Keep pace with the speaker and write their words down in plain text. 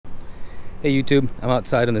Hey YouTube, I'm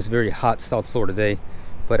outside on this very hot South Florida day,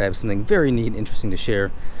 but I have something very neat and interesting to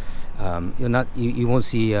share. You won't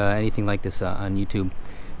see anything like this on YouTube.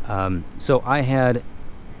 So I had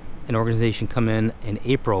an organization come in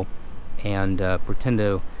April and pretend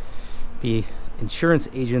to be insurance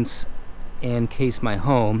agents and case my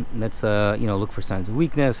home. And that's look for signs of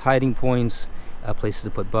weakness, hiding points, places to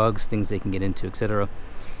put bugs, things they can get into, etc.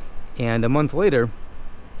 And a month later,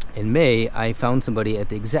 in May, I found somebody at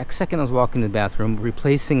the exact second I was walking to the bathroom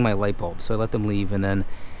replacing my light bulb. So I let them leave and then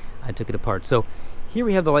I took it apart. So here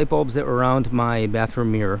we have the light bulbs that were around my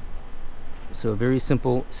bathroom mirror. So a very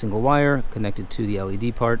simple single wire connected to the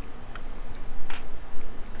LED part.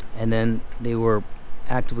 And then they were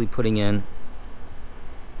actively putting in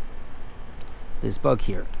this bug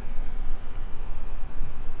here.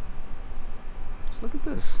 Just look at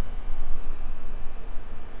this.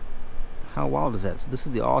 How wild is that? So this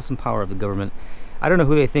is the awesome power of the government. I don't know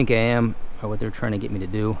who they think I am or what they're trying to get me to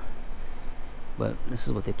do, but this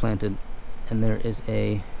is what they planted. And there is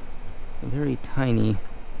a very tiny,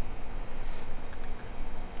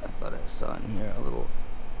 I thought I saw in here, a little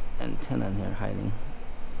antenna in here hiding.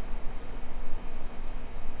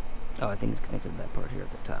 Oh, I think it's connected to that part here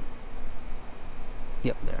at the top.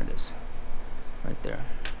 Yep, there it is. Right there.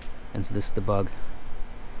 And so this is the bug.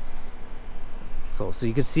 So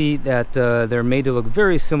you can see that they're made to look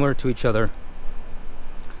very similar to each other,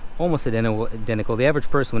 almost identical. The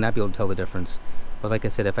average person would not be able to tell the difference, but like I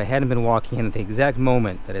said, if I hadn't been walking in at the exact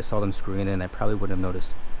moment that I saw them screwing in, I probably wouldn't have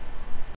noticed.